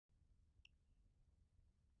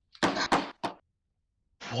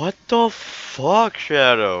What the fuck,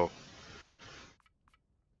 Shadow?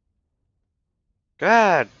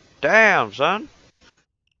 God damn, son.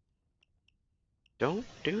 Don't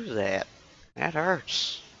do that. That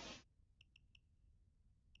hurts.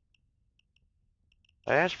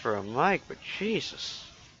 I asked for a mic, but Jesus.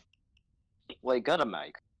 Well, you got a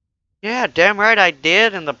mic. Yeah, damn right I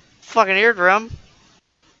did, in the fucking eardrum.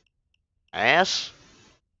 Ass.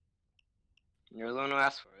 You're the one who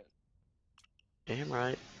asked for it. Damn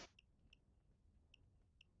right.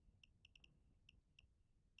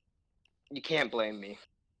 You can't blame me.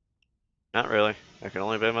 Not really. I can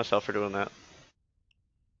only blame myself for doing that.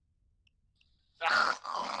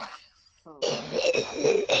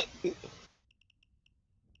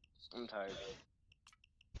 I'm tired.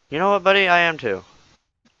 You know what, buddy? I am too.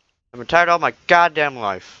 I've been tired all my goddamn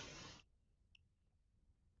life.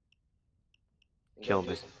 You Kill gotta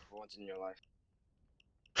me. do something for once in your life.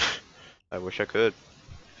 I wish I could.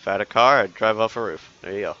 If I had a car, I'd drive off a roof.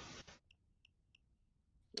 There you go.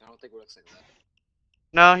 I don't think it looks like that.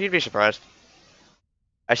 No, you'd be surprised.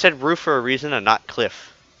 I said roof for a reason and not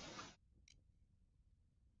cliff.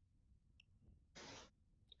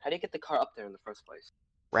 How do you get the car up there in the first place?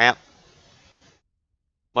 Ramp.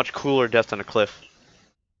 Much cooler death than a cliff.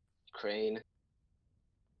 Crane.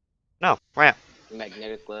 No, ramp.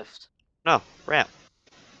 Magnetic lift. No, ramp.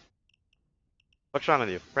 What's wrong with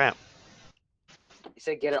you? Ramp. You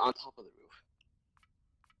said get it on top of the roof.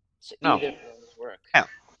 So No. either of those work. Ramp.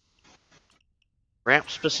 Ramp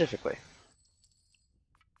specifically.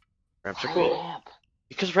 Ramps are Why cool. ramp?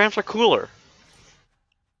 Because ramps are cooler.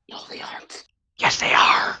 No, they aren't. Yes, they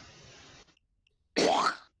are!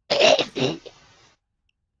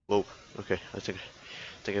 Whoa. Okay, I think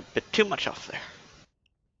a bit too much off there.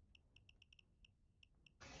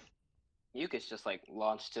 Mucus just like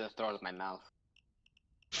launched to the throat of my mouth.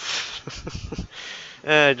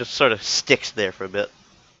 It just sort of sticks there for a bit.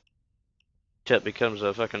 Till it becomes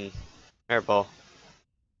a fucking airball.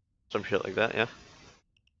 Some shit like that, yeah.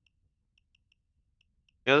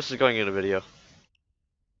 You know, this is going in a video.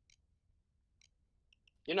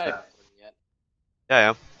 You're not Yeah. recording yet. Yeah, I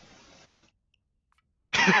am.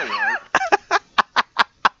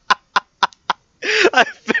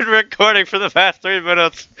 I've been recording for the past 3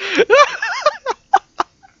 minutes.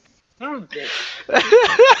 Oh, bitch.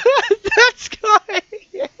 That's going.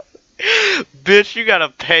 Bitch, you gotta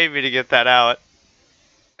pay me to get that out.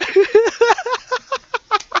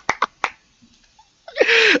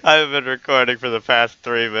 I've been recording for the past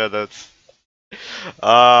 3 minutes.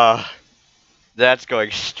 That's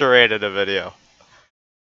going straight into video.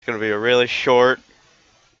 It's gonna be a really short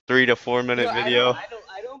 3 to 4 minute video. I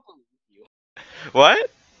don't believe you. What?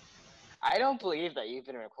 I don't believe that you've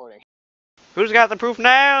been recording. Who's got the proof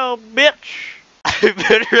now, bitch? I've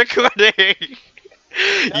been recording.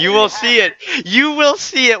 You will see it. You will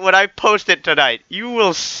see it when I post it tonight. You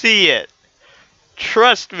will see it.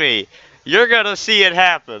 Trust me. You're gonna see it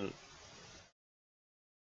happen.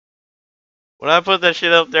 When I put that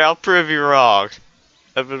shit up there, I'll prove you wrong.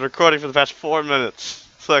 I've been recording for the past 4 minutes.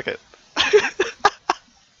 Suck it.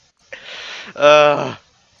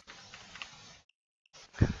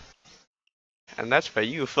 And that's why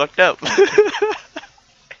you fucked up.